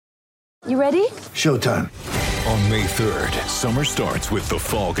You ready? Showtime. On May 3rd, summer starts with The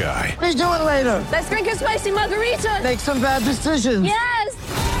Fall Guy. Let's do it later. Let's drink a spicy margarita. Make some bad decisions.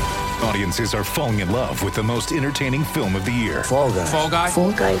 Yes! Audiences are falling in love with the most entertaining film of the year. Fall Guy. Fall Guy?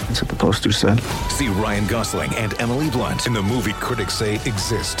 Fall guy. That's what the poster said. See Ryan Gosling and Emily Blunt in the movie critics say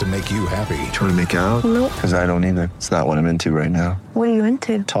exists to make you happy. Trying to make it out? Nope. Because I don't either. It's not what I'm into right now. What are you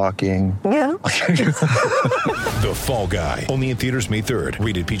into? Talking. Yeah. The Fall Guy. Only in theaters May 3rd.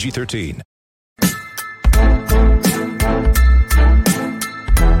 Rated PG-13.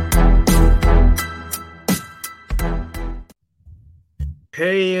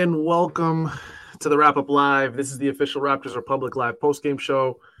 Hey, and welcome to the Wrap Up Live. This is the official Raptors Republic Live postgame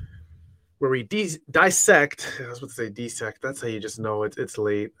show where we dissect. I was about to say dissect. That's how you just know it's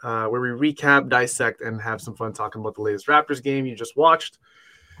late. Where we recap, dissect, and have some fun talking about the latest Raptors game you just watched.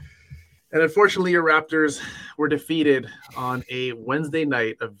 And unfortunately, your Raptors were defeated on a Wednesday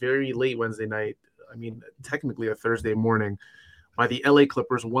night, a very late Wednesday night. I mean, technically a Thursday morning, by the LA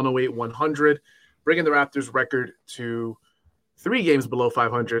Clippers 108-100, bringing the Raptors record to 3 games below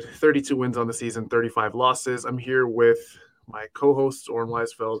 500, 32 wins on the season, 35 losses. I'm here with my co-hosts, Oren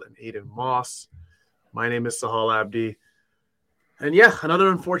Weisfeld and Aiden Moss. My name is Sahal Abdi. And yeah, another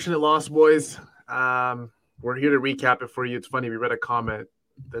unfortunate loss, boys. We're here to recap it for you. It's funny, we read a comment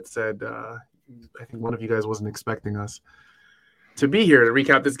that said, I think one of you guys wasn't expecting us to be here to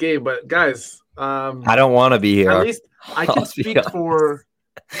recap this game. But guys, I don't want to be here. At least I can speak for...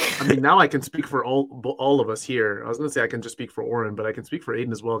 I mean, now I can speak for all of us here. I was going to say I can just speak for Oren, but I can speak for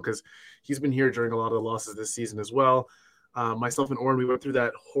Aiden as well because he's been here during a lot of the losses this season as well. Myself and Oren, we went through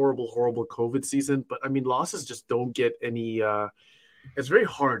that horrible COVID season. But, I mean, losses just don't get any it's very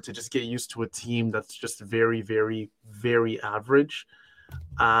hard to just get used to a team that's just very, very, very average.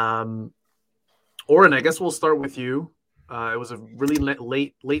 Oren, I guess we'll start with you. It was a really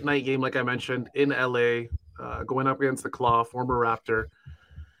late night game, like I mentioned, in LA, going up against the Claw, former Raptor.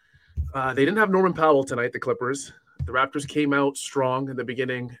 They didn't have Norman Powell tonight, the Clippers. The Raptors came out strong in the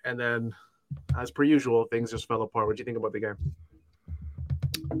beginning, and then, as per usual, things just fell apart. What do you think about the game?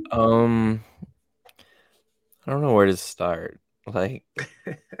 I don't know where to start. Like,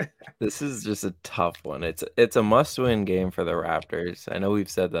 this is just a tough one. It's a must-win game for the Raptors. I know we've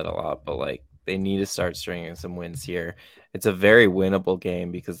said that a lot, but like they need to start stringing some wins here. It's a very winnable game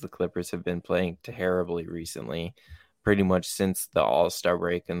because the Clippers have been playing terribly recently, pretty much since the All-Star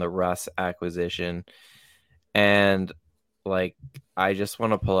break and the Russ acquisition. And like, I just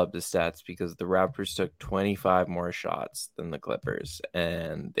want to pull up the stats because the Raptors took 25 more shots than the Clippers,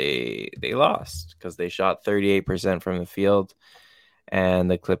 and they lost because they shot 38% from the field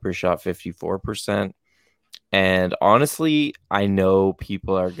and the Clippers shot 54%. And honestly, I know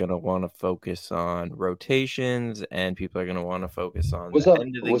people are going to want to focus on rotations and people are going to want to focus on What's the up?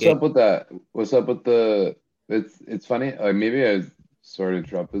 end of the What's game. up with that? What's up with the? It's funny. Like maybe I was sort of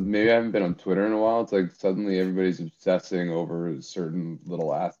dropped. Maybe I haven't been on Twitter in a while. It's like suddenly everybody's obsessing over certain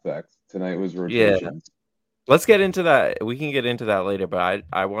little aspects. Tonight was rotations. Let's get into that. We can get into that later, but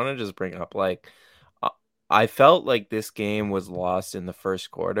I want to just bring up, like, I felt like this game was lost in the first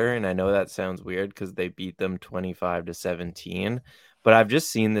quarter, and I know that sounds weird because they beat them 25-17, but I've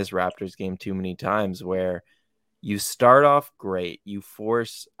just seen this Raptors game too many times where you start off great. You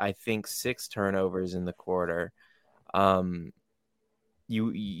force, I think, 6 turnovers in the quarter.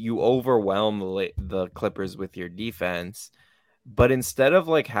 You overwhelm the Clippers with your defense, but instead of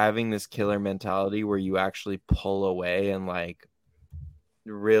like having this killer mentality where you actually pull away and like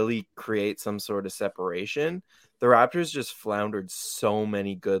really create some sort of separation, the Raptors just floundered so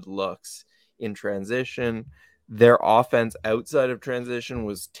many good looks in transition. Their offense outside of transition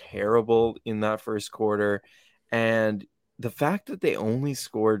was terrible in that first quarter. And the fact that they only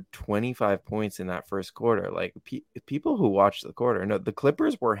scored 25 points in that first quarter, like people who watched the quarter, no, the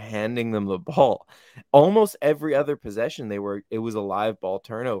Clippers were handing them the ball. Almost every other possession, it was a live ball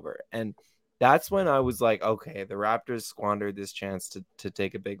turnover. And that's when I was like, okay, the Raptors squandered this chance to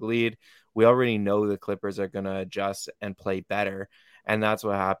take a big lead. We already know the Clippers are going to adjust and play better. And that's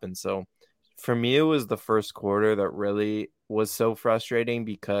what happened. So for me, it was the first quarter that really was so frustrating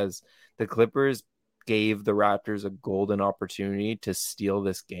because the Clippers gave the Raptors a golden opportunity to steal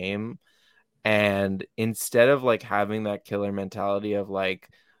this game. And instead of like having that killer mentality of like,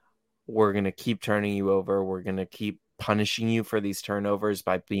 we're going to keep turning you over, we're going to keep punishing you for these turnovers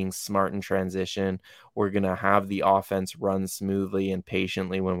by being smart in transition, we're going to have the offense run smoothly and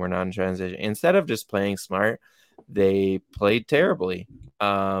patiently when we're not in transition. Instead of just playing smart, they played terribly.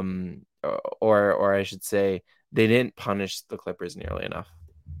 Or I should say, they didn't punish the Clippers nearly enough.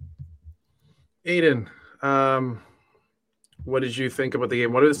 Aiden, What did you think about the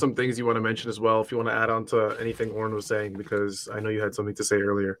game? What are some things you want to mention as well, if you want to add on to anything Oren was saying, because I know you had something to say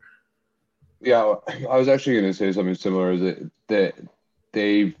earlier. Yeah, I was actually going to say something similar. That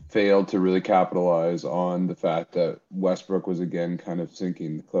they failed to really capitalize on the fact that Westbrook was again kind of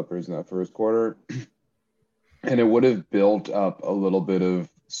sinking the Clippers in that first quarter. And it would have built up a little bit of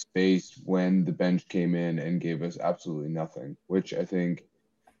space when the bench came in and gave us absolutely nothing, which I think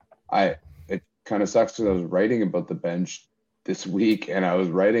it kind of sucks because I was writing about the bench this week, and I was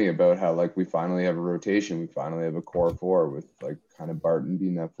writing about how like we finally have a rotation, we finally have a core four with like kind of Barton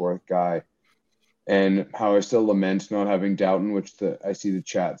being that fourth guy, and how I still lament not having Doughton, which I see the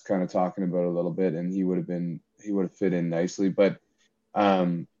chat's kind of talking about a little bit, and he would have fit in nicely, but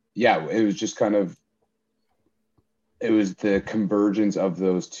yeah, it was just kind of. It was the convergence of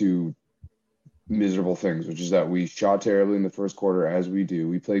those two miserable things, which is that we shot terribly in the first quarter, as we do.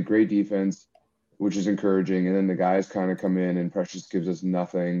 We played great defense, which is encouraging. And then the guys kind of come in and Precious gives us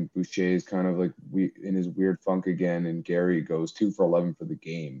nothing. Boucher's kind of like in his weird funk again. And Gary goes 2 for 11 for the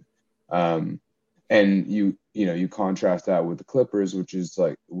game. And you contrast that with the Clippers, which is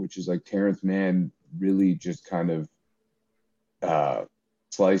like Terrence Mann really just kind of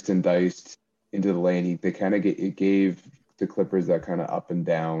sliced and diced into the lane. They kind of gave the Clippers that kind of up and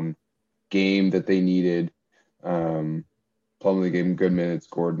down game that they needed. Plumlee gave him good minutes.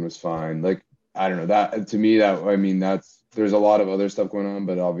 Gordon was fine. Like, I don't know, that to me, there's a lot of other stuff going on,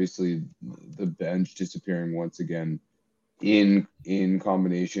 but obviously the bench disappearing once again in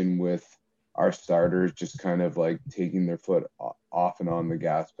combination with our starters just kind of like taking their foot off and on the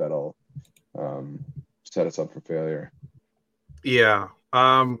gas pedal set us up for failure. Yeah.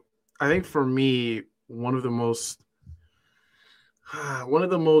 I think for me, one of the most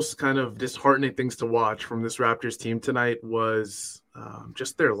kind of disheartening things to watch from this Raptors team tonight was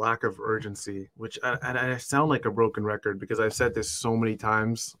just their lack of urgency, which I sound like a broken record because I've said this so many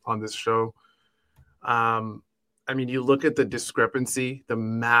times on this show. I mean, you look at the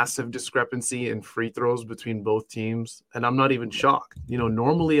massive discrepancy in free throws between both teams, and I'm not even shocked.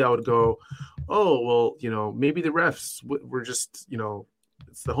 Normally I would go, oh, well, maybe the refs were just,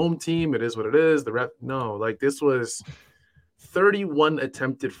 it's the home team. It is what it is. No, like this was 31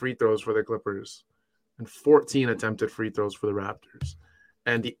 attempted free throws for the Clippers and 14 attempted free throws for the Raptors.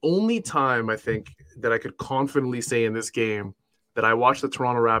 And the only time I think that I could confidently say in this game that I watched the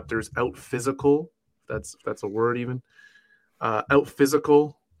Toronto Raptors out physical, that's a word even, out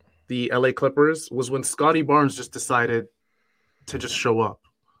physical the LA Clippers was when Scotty Barnes just decided to just show up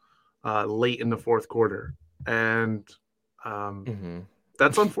late in the fourth quarter. And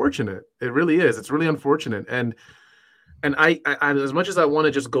that's unfortunate. It really is. It's really unfortunate. And I as much as I want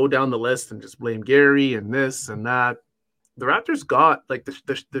to just go down the list and just blame Gary and this and that, the Raptors got like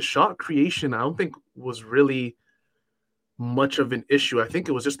the shot creation. I don't think was really much of an issue. I think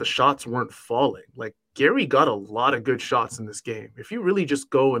it was just the shots weren't falling. Like Gary got a lot of good shots in this game. If you really just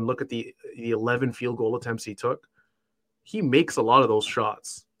go and look at the 11 field goal attempts he took, he makes a lot of those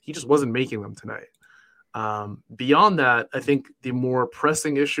shots. He just wasn't making them tonight. Beyond that, I think the more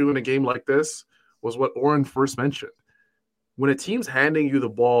pressing issue in a game like this was what Oren first mentioned. When a team's handing you the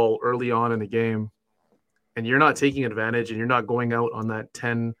ball early on in the game and you're not taking advantage and you're not going out on that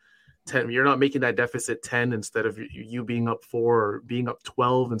 10, you're not making that deficit 10 instead of you being up 4 or being up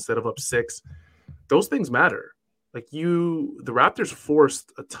 12 instead of up 6, those things matter. Like the Raptors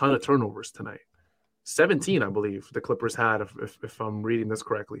forced a ton of turnovers tonight. 17, I believe, the Clippers had, if I'm reading this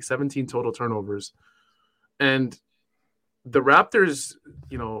correctly, 17 total turnovers. And the Raptors,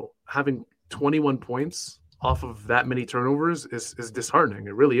 having 21 points off of that many turnovers is disheartening.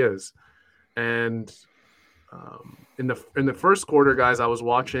 It really is. And in the first quarter, guys, I was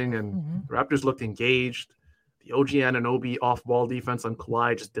watching, and the Raptors looked engaged. The OG Anunoby off-ball defense on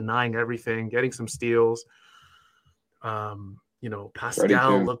Kawhi, just denying everything, getting some steals.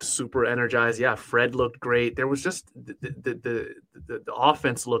 Pascal looked super energized. Yeah, Fred looked great. There was just the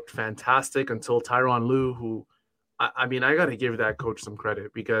offense looked fantastic until Tyronn Lue, who, I got to give that coach some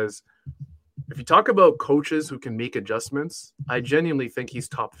credit, because if you talk about coaches who can make adjustments, I genuinely think he's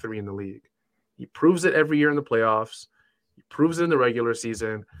top 3 in the league. He proves it every year in the playoffs. He proves it in the regular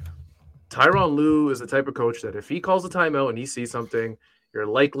season. Tyronn Lue is the type of coach that if he calls a timeout and he sees something, you're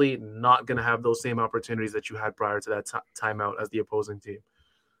likely not going to have those same opportunities that you had prior to that timeout as the opposing team.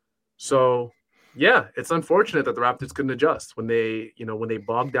 So, yeah, it's unfortunate that the Raptors couldn't adjust when they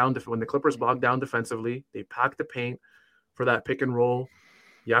bogged down, when the Clippers bogged down defensively. They packed the paint for that pick and roll.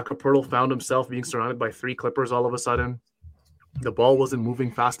 Jakob Poeltl found himself being surrounded by 3 Clippers all of a sudden. The ball wasn't moving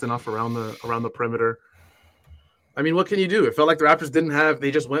fast enough around the perimeter. I mean, what can you do? It felt like the Raptors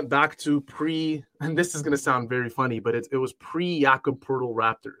they just went back to and this is going to sound very funny, but it was pre-Jakob Poeltl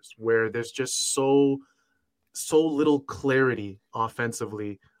Raptors, where there's just so little clarity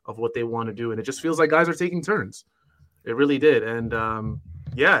offensively of what they want to do. And it just feels like guys are taking turns. It really did. And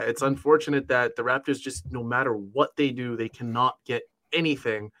yeah, it's unfortunate that the Raptors just, no matter what they do, they cannot get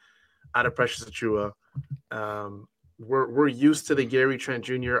anything out of Precious Achiuwa. We're used to the Gary Trent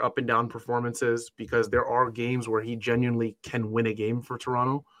Jr. up and down performances because there are games where he genuinely can win a game for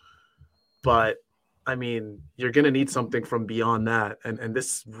Toronto. But I mean, you're going to need something from beyond that. And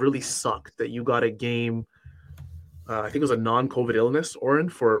this really sucked that you got a game. I think it was a non-COVID illness, Oren,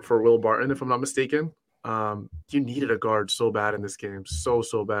 for Will Barton, if I'm not mistaken. You needed a guard so bad in this game. So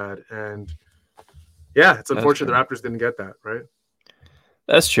bad. And yeah, it's unfortunate the Raptors didn't get that, right?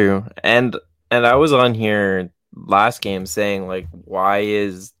 That's true. And I was on here last game saying, like, why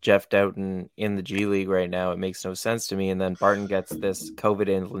is Jeff Doughton in the G League right now? It makes no sense to me. And then Barton gets this COVID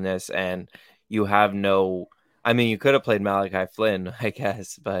illness, and you have no, I mean, you could have played Malachi Flynn, I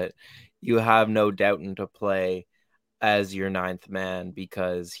guess, but you have no Doughton to play as your ninth man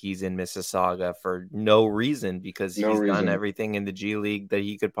because he's in Mississauga for no reason, because he's done everything in the G League that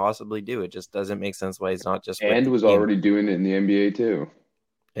he could possibly do. It just doesn't make sense why he's not just and was already doing it in the NBA too.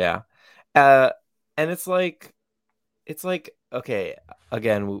 Yeah. And it's like, okay,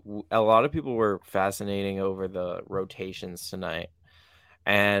 again, a lot of people were fascinating over the rotations tonight,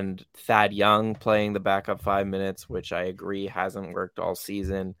 and Thad Young playing the backup 5 minutes, which I agree hasn't worked all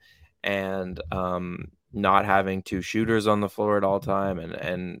season, and not having two shooters on the floor at all time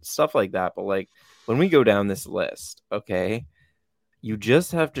and stuff like that. But like, when we go down this list, okay, you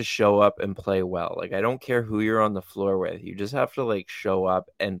just have to show up and play well. Like, I don't care who you're on the floor with. You just have to like show up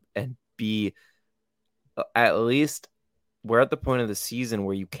and be, at least we're at the point of the season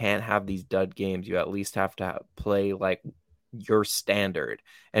where you can't have these dud games. You at least have to play like your standard.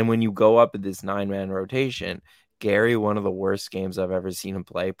 And when you go up at this 9-man rotation, Gary, one of the worst games I've ever seen him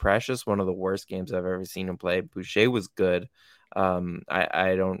play. Precious, one of the worst games I've ever seen him play. Boucher was good.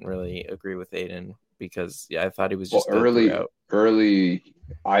 I don't really agree with Aiden because I thought he was just early.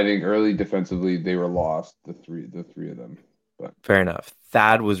 I think early defensively they were lost. The three of them. But fair enough.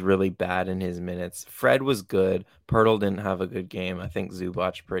 Thad was really bad in his minutes. Fred was good. Poeltl didn't have a good game. I think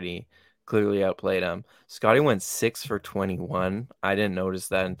Zubac pretty clearly outplayed him. Scotty went 6 for 21. I didn't notice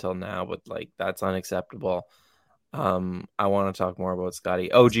that until now, but like, that's unacceptable. I want to talk more about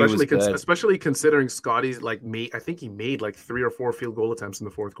Scotty. OG was good, especially considering Scotty's I think he made like 3 or 4 field goal attempts in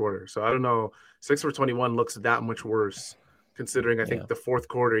the fourth quarter. So I don't know, 6 for 21 looks that much worse considering I think the fourth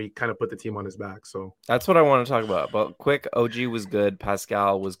quarter he kind of put the team on his back. So that's what I want to talk about. But quick, OG was good.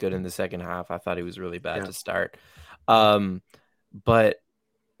 Pascal was good in the second half. I thought he was really bad to start. But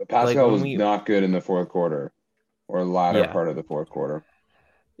Pascal was not good in the fourth quarter or latter part of the fourth quarter.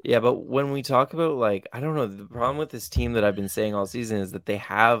 Yeah, but when we talk about, like, I don't know, the problem with this team that I've been saying all season is that they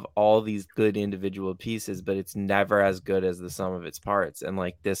have all these good individual pieces, but it's never as good as the sum of its parts. And,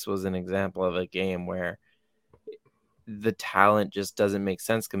 like, this was an example of a game where the talent just doesn't make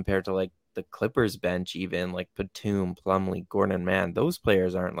sense compared to, like, the Clippers bench even, like Batum, Plumlee, Gordon. Man, those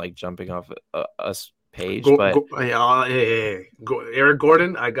players aren't, like, jumping off a page. Eric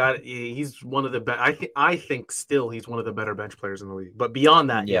Gordon, he's one of the best. I think still he's one of the better bench players in the league. But beyond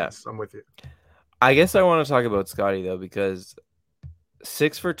that, yes, I'm with you. I guess I want to talk about Scotty though, because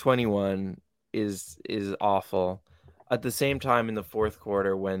 6 for 21 is awful. At the same time, in the fourth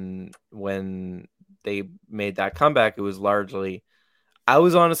quarter, when they made that comeback, it was largely, I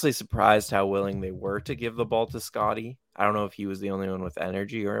was honestly surprised how willing they were to give the ball to Scotty. I don't know if he was the only one with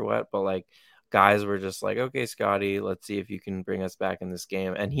energy or what, but like, guys were just like, okay, Scotty, let's see if you can bring us back in this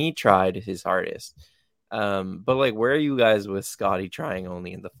game. And he tried his hardest. But like, where are you guys with Scotty trying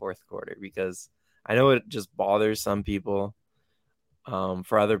only in the fourth quarter? Because I know it just bothers some people.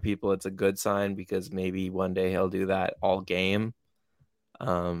 For other people, it's a good sign because maybe one day he'll do that all game.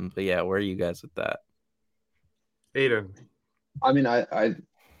 But yeah, where are you guys with that? Aiden. I mean,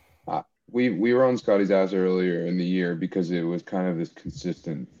 we were on Scotty's ass earlier in the year because it was kind of this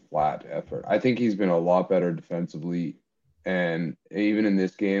consistent flat effort. I think he's been a lot better defensively, and even in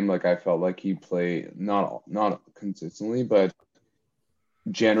this game, like, I felt like he played not consistently, but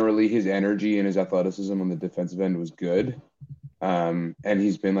generally his energy and his athleticism on the defensive end was good. And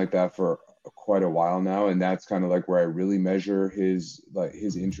he's been like that for quite a while now, and that's kind of like where I really measure his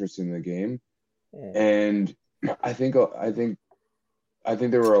interest in the game. And I think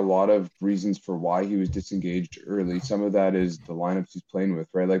there were a lot of reasons for why he was disengaged early. Some of that is the lineups he's playing with,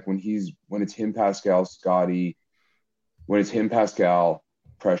 right? Like when it's him, Pascal, Scotty, when it's him, Pascal,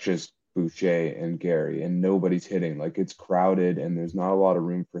 Precious, Boucher and Gary, and nobody's hitting. Like, it's crowded and there's not a lot of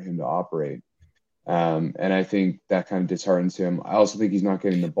room for him to operate. And I think that kind of disheartens him. I also think he's not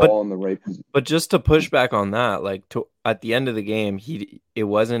getting the ball in the right position. But just to push back on that, like at the end of the game, it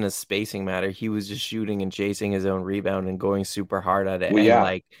wasn't a spacing matter. He was just shooting and chasing his own rebound and going super hard at it. Well, and yeah.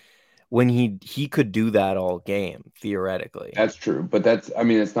 like when he could do that all game, theoretically. That's true. But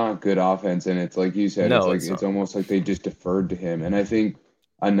it's not good offense. And it's like you said, it's almost like they just deferred to him. And I think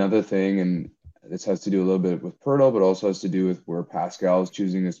another thing, and this has to do a little bit with Poeltl, but also has to do with where Pascal is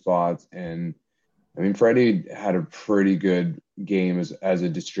choosing his spots. And I mean, Freddie had a pretty good game as a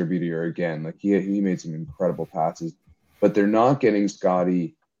distributor again. Like he made some incredible passes, but they're not getting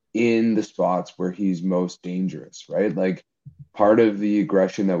Scottie in the spots where he's most dangerous, right? Like part of the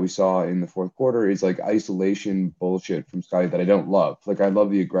aggression that we saw in the fourth quarter is like isolation bullshit from Scottie that I don't love. Like I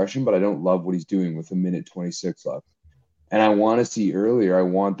love the aggression, but I don't love what he's doing with 1:26 left. And I want to see earlier, I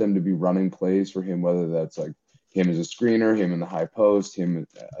want them to be running plays for him, whether that's like him as a screener, him in the high post, him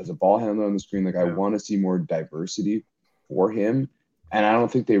as a ball handler on the screen. Like I want to see more diversity for him. And I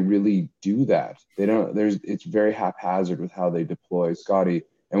don't think they really do that. It's very haphazard with how they deploy Scottie.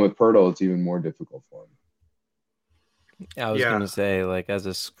 And with Poeltl, it's even more difficult for him. I was going to say, like, as a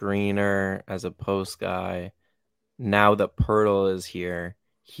screener, as a post guy, now that Poeltl is here,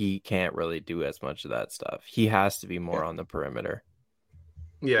 he can't really do as much of that stuff. He has to be more on the perimeter.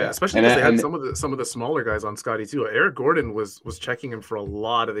 Yeah, especially because they had some of the smaller guys on Scottie too. Eric Gordon was checking him for a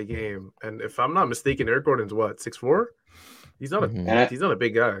lot of the game, and if I'm not mistaken, Eric Gordon's what, 6'4"? He's not a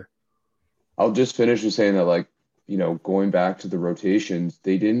big guy. I'll just finish with saying that, like, you know, going back to the rotations,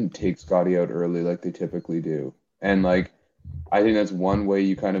 they didn't take Scottie out early like they typically do, and like I think that's one way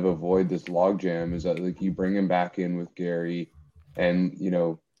you kind of avoid this logjam is that like you bring him back in with Gary, and you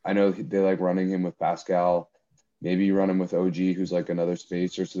know I know they like running him with Pascal. Maybe you run him with OG, who's like another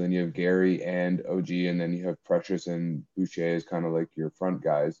spacer. So then you have Gary and OG, and then you have Precious and Boucher as kind of like your front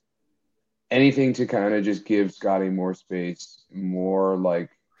guys. Anything to kind of just give Scottie more space, more like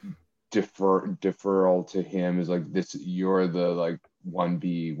deferral to him is like this. You're the like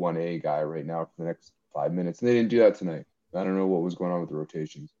 1B, 1A guy right now for the next 5 minutes. And they didn't do that tonight. I don't know what was going on with the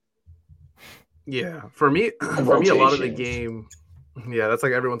rotations. Yeah, for me, a lot of the game. Yeah, that's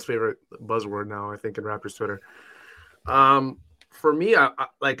like everyone's favorite buzzword now, I think, in Raptors Twitter. For me,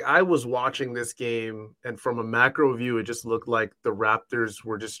 I was watching this game, and from a macro view, it just looked like the Raptors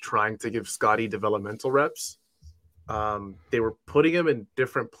were just trying to give Scottie developmental reps. They were putting him in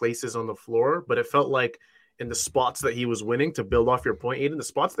different places on the floor, but it felt like in the spots that he was winning, to build off your point, Aiden, the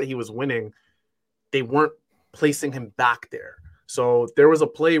spots that he was winning, they weren't placing him back there. So there was a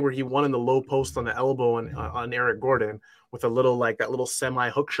play where he won in the low post on the elbow on Eric Gordon with a little like that little semi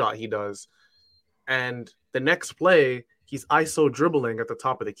hook shot he does. And the next play, he's ISO dribbling at the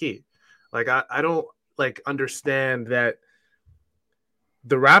top of the key. Like I don't like understand that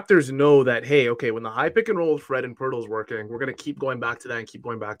the Raptors know that, hey, okay, when the high pick and roll with Fred and Poeltl is working, we're going to keep going back to that and keep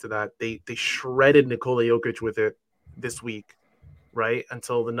going back to that. They shredded Nikola Jokic with it this week, right?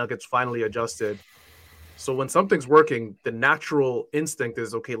 Until the Nuggets finally adjusted. So when something's working, the natural instinct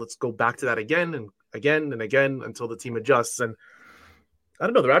is, okay, let's go back to that again and again and again until the team adjusts. And I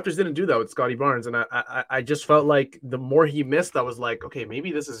don't know, the Raptors didn't do that with Scottie Barnes. And I just felt like the more he missed, I was like, okay,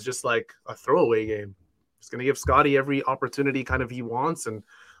 maybe this is just like a throwaway game. Just going to give Scottie every opportunity kind of he wants and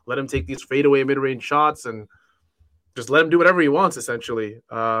let him take these fadeaway mid-range shots and just let him do whatever he wants, essentially.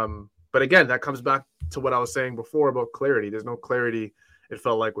 But again, that comes back to what I was saying before about clarity. There's no clarity, it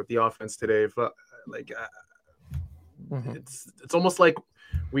felt like, with the offense today. It's almost like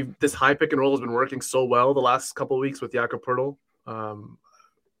this high pick and roll has been working so well the last couple of weeks with Jakob Poeltl,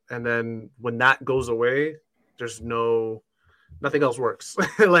 and then when that goes away, there's nothing else works.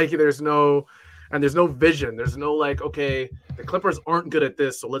 Like there's no vision. There's no like, okay, the Clippers aren't good at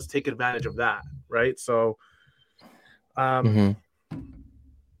this, so let's take advantage of that, right? So, yeah,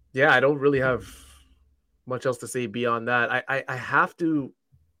 I don't really have much else to say beyond that. I have to.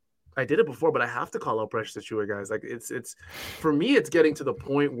 I did it before, but I have to call out Precious Achiuwa, guys. Like it's for me, it's getting to the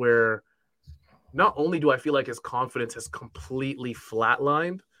point where not only do I feel like his confidence has completely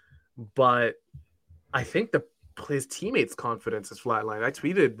flatlined, but I think his teammates' confidence has flatlined. I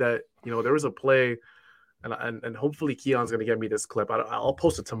tweeted that, you know, there was a play, and hopefully Keon's going to get me this clip. I'll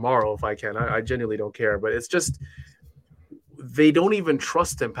post it tomorrow if I can. I genuinely don't care, but it's just they don't even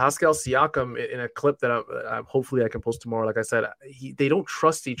trust him. Pascal Siakam, in a clip that hopefully I can post tomorrow, like I said, they don't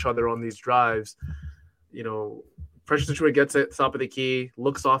trust each other on these drives. You know, Precious Achiuwa gets it top of the key,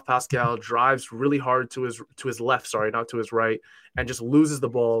 looks off Pascal, drives really hard to his left, not to his right, and just loses the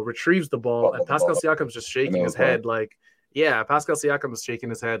ball, retrieves the ball, and Pascal Siakam's just shaking his head like, Yeah, Pascal Siakam is shaking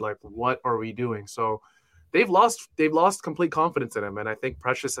his head like, what are we doing? So they've lost complete confidence in him. And I think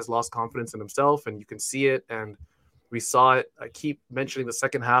Precious has lost confidence in himself, and you can see it. And we saw it. I keep mentioning the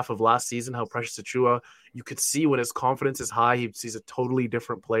second half of last season, how Precious Achiuwa, you could see when his confidence is high, he's a totally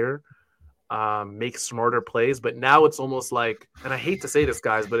different player, makes smarter plays. But now it's almost like, and I hate to say this,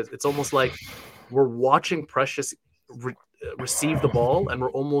 guys, but it's almost like we're watching Precious receive the ball, and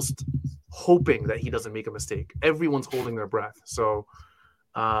we're almost hoping that he doesn't make a mistake. Everyone's holding their breath. So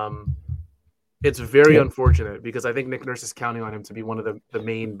it's very unfortunate, because I think Nick Nurse is counting on him to be one of the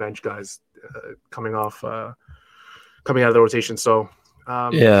main bench guys coming out of the rotation. So I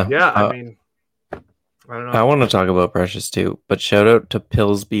mean, I don't know. I want to talk about Precious too, but shout out to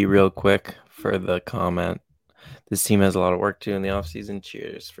Pillsby real quick for the comment. This team has a lot of work to do in the offseason.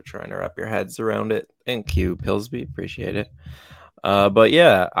 Cheers for trying to wrap your heads around it. Thank you, Pillsby. Appreciate it. But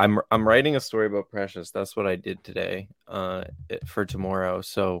yeah, I'm writing a story about Precious. That's what I did today for tomorrow.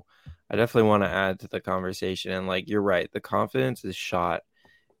 So I definitely want to add to the conversation. And like, you're right, the confidence is shot,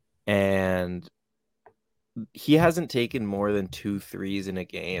 and he hasn't taken more than 2 threes in a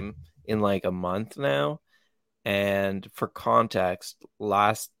game in like a month now. And for context,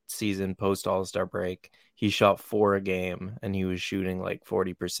 last season post All-Star break, he shot 4 a game and he was shooting like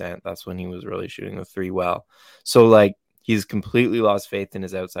 40%. That's when he was really shooting the 3 well. So like, he's completely lost faith in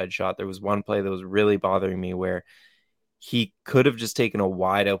his outside shot. There was one play that was really bothering me where he could have just taken a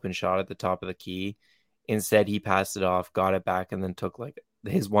wide open shot at the top of the key. Instead, he passed it off, got it back, and then took like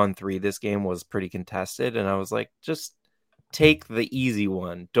his 1-3. This game was pretty contested, and I was like, just take the easy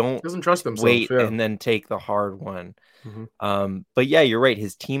one. Doesn't trust himself. Wait and then take the hard one. Mm-hmm. But yeah, you're right.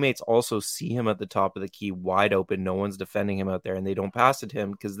 His teammates also see him at the top of the key wide open. No one's defending him out there, and they don't pass it to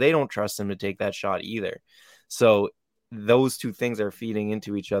him because they don't trust him to take that shot either. So those two things are feeding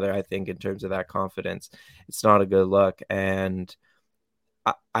into each other, I think, in terms of that confidence. It's not a good look. And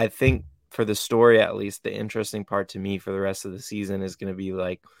I think for the story, at least, the interesting part to me for the rest of the season is going to be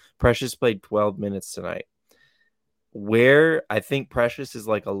like, Precious played 12 minutes tonight. Where I think Precious is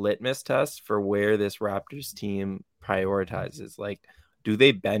like a litmus test for where this Raptors team prioritizes. Like, do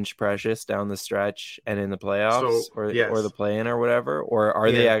they bench Precious down the stretch and in the playoffs or the play-in or whatever? Or are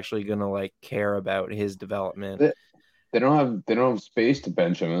they actually going to like care about his development? They don't have space to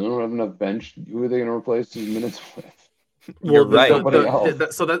bench him. They don't have enough bench. Who are they going to replace his minutes with? You're right. But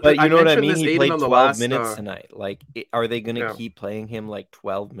you know what I mean? He played 12 minutes tonight. Like, are they going to keep playing him like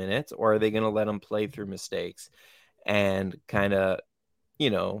 12 minutes, or are they going to let him play through mistakes and kind of,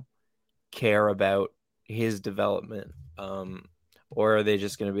 care about his development? Or are they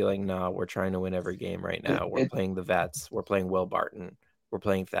just going to be like, nah, we're trying to win every game right now. We're playing the vets. We're playing Will Barton. We're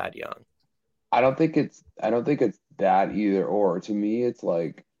playing Thad Young. I don't think it's that either or. To me, it's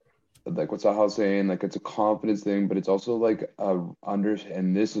like what's Sahal saying, like it's a confidence thing, but it's also like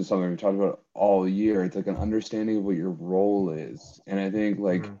and this is something we talked about all year. It's like an understanding of what your role is. And I think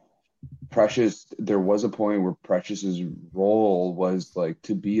like Precious, there was a point where Precious's role was like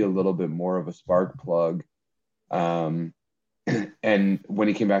to be a little bit more of a spark plug. And when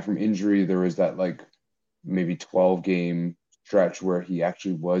he came back from injury, there was that like maybe 12 game stretch where he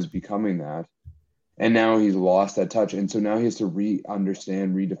actually was becoming that. And now he's lost that touch. And so now he has to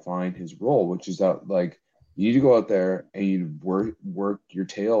redefine his role, which is that like you need to go out there and you work your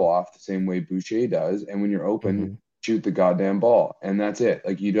tail off the same way Boucher does. And when you're open, shoot the goddamn ball. And that's it.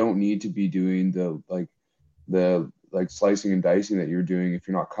 Like you don't need to be doing the slicing and dicing that you're doing if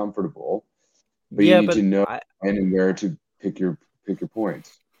you're not comfortable. But you need to know when and where to pick your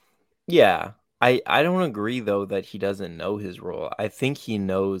points. Yeah. I don't agree though that he doesn't know his role. I think he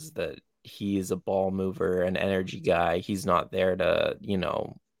knows that he's a ball mover, an energy guy. He's not there to,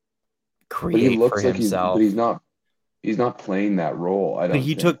 create for himself. But he's not playing that role. But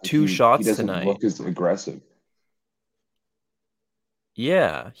he took 2 shots he doesn't tonight. Look as aggressive.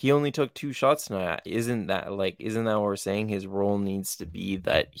 Yeah, he only took 2 shots tonight. Isn't that what we're saying? His role needs to be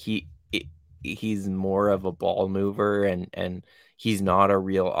that he's more of a ball mover and he's not a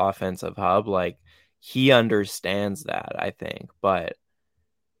real offensive hub. Like he understands that, I think, but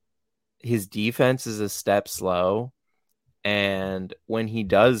his defense is a step slow. And when he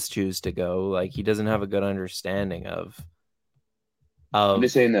does choose to go, like he doesn't have a good understanding of I'm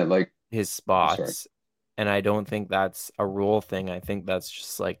just saying that like his spots. And I don't think that's a rule thing. I think that's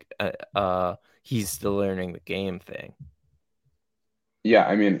just like he's still learning the game thing. Yeah,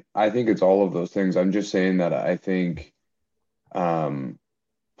 I mean, I think it's all of those things. I'm just saying that I think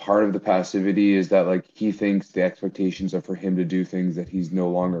part of the passivity is that like he thinks the expectations are for him to do things that he's no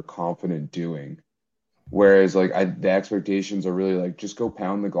longer confident doing. Whereas like the expectations are really like just go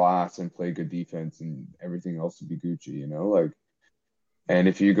pound the glass and play good defense and everything else will be Gucci, you know? Like, and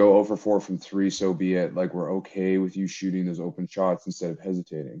if you go 0 for 4 from 3, so be it. Like we're okay with you shooting those open shots instead of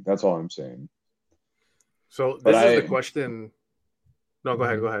hesitating. That's all I'm saying. So this is the question. No, go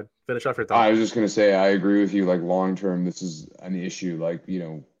ahead. Finish off your thought. I was just gonna say I agree with you. Like long term, this is an issue. Like, you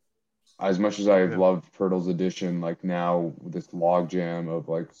know, as much as I've loved Pirtle's addition, like now this logjam of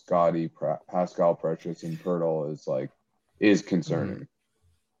like Scotty, Pascal, Precious, and Pirtle is concerning.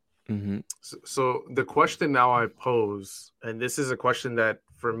 Mm-hmm. So the question now I pose, and this is a question that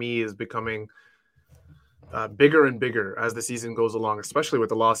for me is becoming bigger and bigger as the season goes along, especially with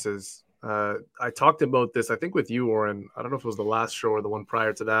the losses. I talked about this, I think, with you, Oren. I don't know if it was the last show or the one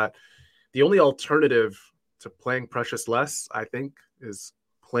prior to that. The only alternative to playing Precious less, I think, is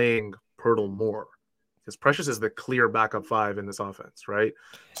playing Pirtle more, because Precious is the clear backup 5 in this offense, right?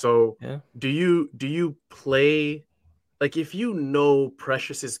 So do you play, like, if you know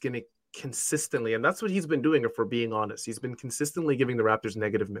Precious is going to consistently, and that's what he's been doing, if we're being honest, he's been consistently giving the Raptors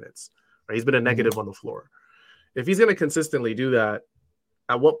negative minutes, right? He's been a negative on the floor. If he's going to consistently do that,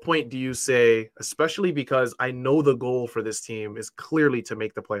 at what point do you say, especially because I know the goal for this team is clearly to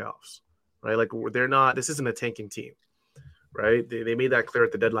make the playoffs, right? Like this isn't a tanking team, right? They made that clear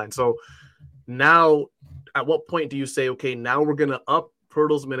at the deadline. So now at what point do you say, okay, now we're going to up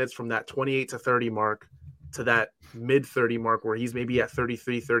Pirtle's minutes from that 28 to 30 mark to that mid 30 mark where he's maybe at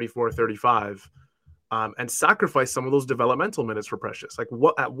 33, 34, 35, and sacrifice some of those developmental minutes for Precious? Like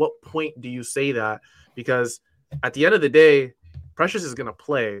at what point do you say that? Because at the end of the day, Precious is going to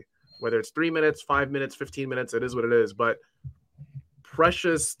play, whether it's 3 minutes, 5 minutes, 15 minutes, it is what it is. But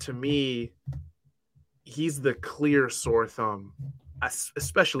Precious, to me, he's the clear sore thumb,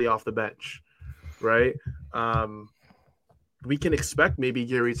 especially off the bench, right? We can expect maybe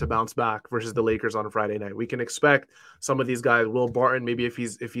Gary to bounce back versus the Lakers on a Friday night. We can expect some of these guys, Will Barton, maybe if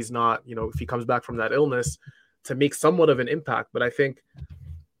he's not, you know, if he comes back from that illness, to make somewhat of an impact. But I think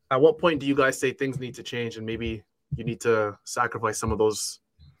at what point do you guys say things need to change and maybe you need to sacrifice some of those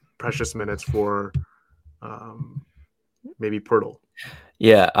Precious minutes for maybe Pirtle?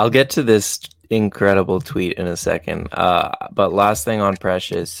 Yeah, I'll get to this incredible tweet in a second. But last thing on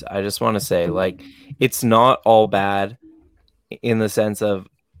Precious, I just want to say, like, it's not all bad in the sense of,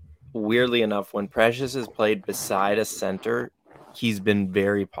 weirdly enough, when Precious has played beside a center, he's been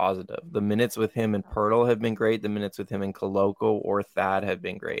very positive. The minutes with him and Pirtle have been great. The minutes with him and Koloko or Thad have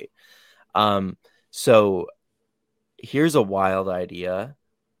been great. So here's a wild idea.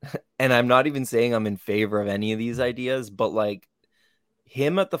 And I'm not even saying I'm in favor of any of these ideas, but like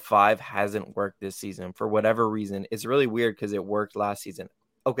him at the 5 hasn't worked this season for whatever reason. It's really weird because it worked last season.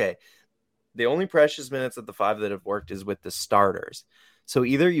 Okay. The only Precious minutes at the 5 that have worked is with the starters. So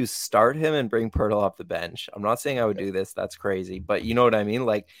either you start him and bring Pirtle off the bench. I'm not saying I would do this. That's crazy. But you know what I mean?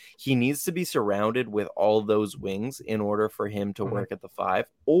 Like, he needs to be surrounded with all those wings in order for him to work at the 5.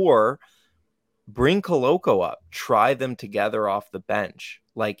 Or bring Koloko up. Try them together off the bench,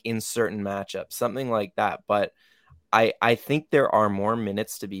 like in certain matchups. Something like that. But I think there are more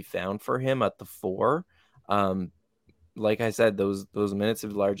minutes to be found for him at the 4. Like I said, those minutes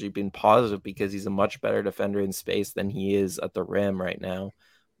have largely been positive because he's a much better defender in space than he is at the rim right now.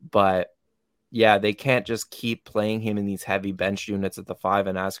 But yeah, they can't just keep playing him in these heavy bench units at the 5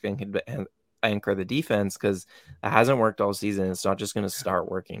 and asking him to anchor the defense, because it hasn't worked all season. It's not just going to start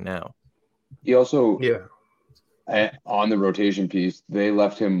working now. He also, on the rotation piece, they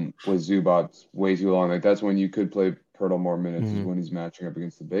left him with Zubac way too long. Like, that's when you could play Pirtle more minutes, is when he's matching up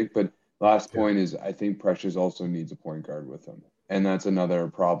against the big. But last point is, I think Precious also needs a point guard with him. And that's another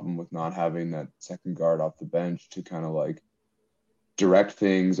problem with not having that second guard off the bench to kind of like direct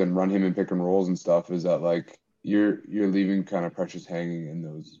things and run him in pick and rolls and stuff, is that like you're leaving kind of Precious hanging in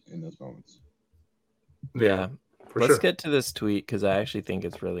those moments. Yeah. Let's get to this tweet because I actually think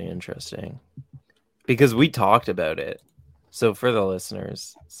it's really interesting because we talked about it. So for the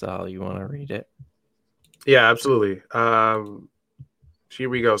listeners, Sal, you want to read it? Yeah, absolutely. Here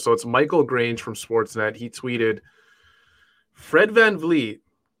we go. So it's Michael Grange from Sportsnet. He tweeted, Fred VanVleet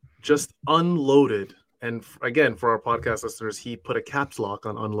just unloaded. And again, for our podcast listeners, he put a caps lock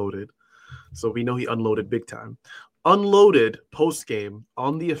on unloaded. So we know he unloaded big time. Unloaded post-game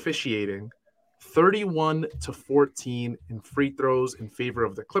on the officiating, 31-14 in free throws in favor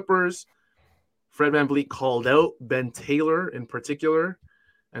of the Clippers. Fred VanVleet called out Ben Taylor in particular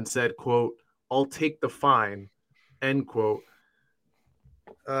and said, quote, "I'll take the fine," end quote.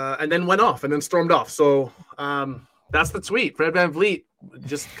 And then went off and then stormed off. So that's the tweet. Fred VanVleet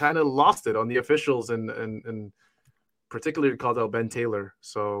just kind of lost it on the officials and particularly called out Ben Taylor.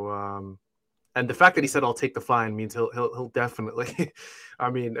 So And the fact that he said I'll take the fine means he'll definitely. I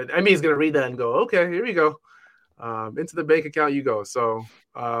mean he's gonna read that and go, okay, here we go. Into the bank account you go. So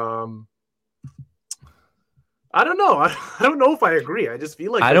I don't know. I don't know if I agree. I just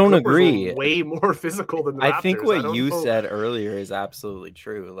feel like I the don't Clippers agree. were way more physical than the Raptors. I think what you know. said earlier is absolutely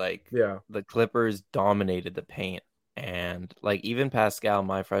true. Like, Yeah. the Clippers dominated the paint, and like even Pascal,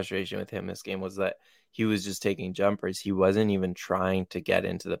 my frustration with him this game was that he was just taking jumpers. He wasn't even trying to get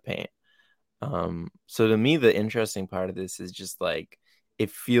into the paint. So to me, the interesting part of this is just like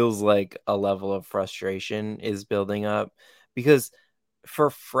it feels like a level of frustration is building up, because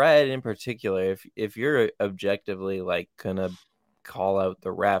for Fred in particular, if you're objectively like gonna call out the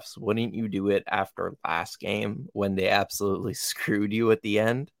refs, wouldn't you do it after last game when they absolutely screwed you at the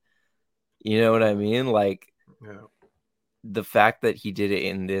end? You know what I mean? Like, Yeah. the fact that he did it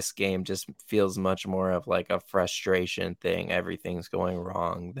in this game just feels much more of like a frustration thing. Everything's going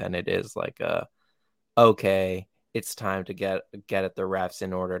wrong than it is like okay, it's time to get at the refs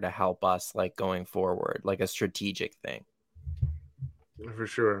in order to help us like going forward, like a strategic thing. For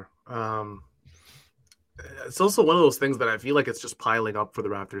sure. It's also one of those things that I feel like it's just piling up for the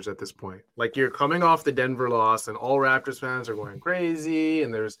Raptors at this point. Like, you're coming off the Denver loss and all Raptors fans are going crazy,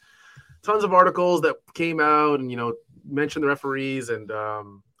 and there's tons of articles that came out and, mentioned the referees, and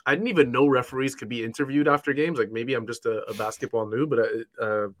I didn't even know referees could be interviewed after games. Like, maybe I'm just a basketball noob,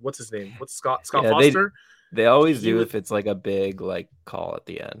 but what's his name? What's Scott Foster? They always do if it's like a big like call at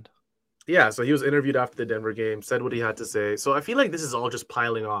the end. Yeah, so he was interviewed after the Denver game, said what he had to say. So I feel like this is all just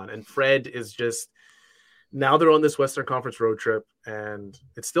piling on. And Fred is just – now they're on this Western Conference road trip, and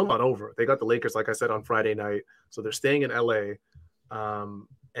it's still not over. They got the Lakers, like I said, on Friday night. So they're staying in L.A.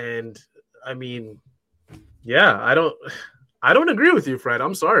 And, I mean, yeah, I don't agree with you, Fred.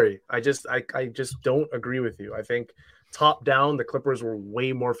 I'm sorry. I just don't agree with you. I think top down, the Clippers were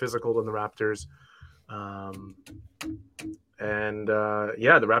way more physical than the Raptors. The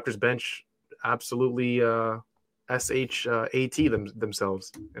Raptors bench absolutely SHAT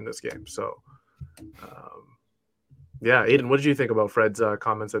themselves in this game. So, Aiden, what did you think about Fred's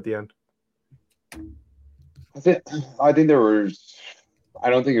comments at the end? I think there was. I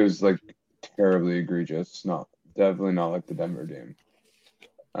don't think it was like terribly egregious. Definitely not like the Denver game.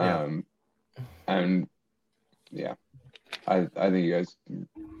 And yeah, I think you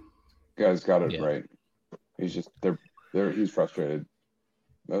guys got it right. He's just he's frustrated.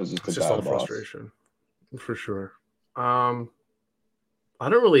 That was just a bad loss. Frustration, for sure. I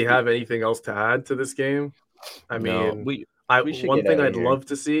don't really have anything else to add to this game. I mean, one thing I'd love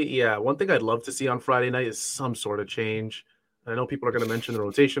to see on Friday night is some sort of change. I know people are going to mention the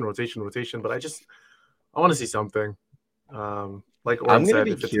rotation, but I want to see something. Like Oren said,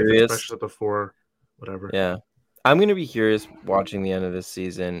 if it's precious before, whatever. Yeah, I'm going to be curious watching the end of this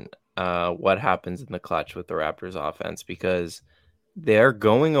season. What happens in the clutch with the Raptors offense, because they're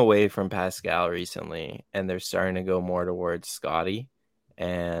going away from Pascal recently and they're starting to go more towards Scotty,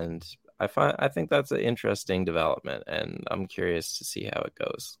 and I think that's an interesting development, and I'm curious to see how it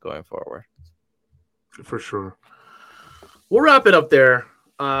goes going forward. For sure. We'll wrap it up there.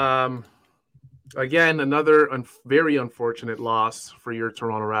 Again, another very unfortunate loss for your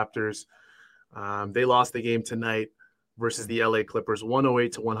Toronto Raptors. They lost the game tonight versus the LA Clippers,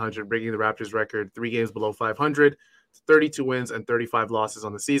 108-100, breaking the Raptors record 3 games below 500, 32 wins and 35 losses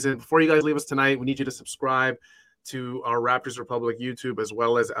on the season. Before you guys leave us tonight, we need you to subscribe to our Raptors Republic YouTube as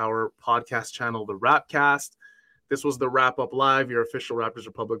well as our podcast channel, The Rapcast. This was the Wrap Up Live, your official Raptors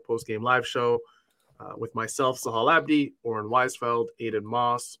Republic post-game live show with myself, Sahal Abdi, Oren Weisfeld, Aiden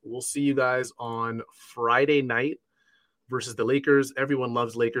Moss. We'll see you guys on Friday night versus the Lakers. Everyone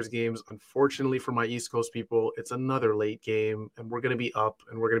loves Lakers games. Unfortunately for my East Coast people, it's another late game, and we're going to be up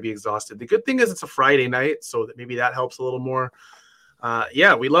and we're going to be exhausted. The good thing is it's a Friday night, so that maybe that helps a little more.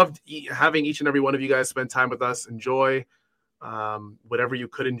 We loved having each and every one of you guys spend time with us. Enjoy whatever you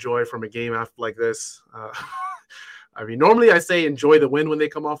could enjoy from a game after like this. I mean, normally I say enjoy the win when they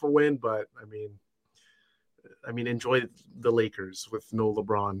come off a win, but I mean, enjoy the Lakers with no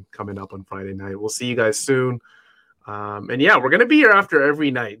LeBron coming up on Friday night. We'll see you guys soon. We're going to be here after every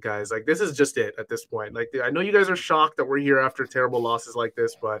night, guys. Like, this is just it at this point. Like, I know you guys are shocked that we're here after terrible losses like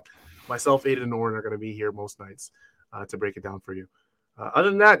this, but myself, Aiden, and Oren are going to be here most nights to break it down for you. Other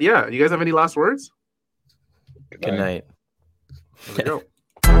than that, you guys have any last words? Good night. There we go.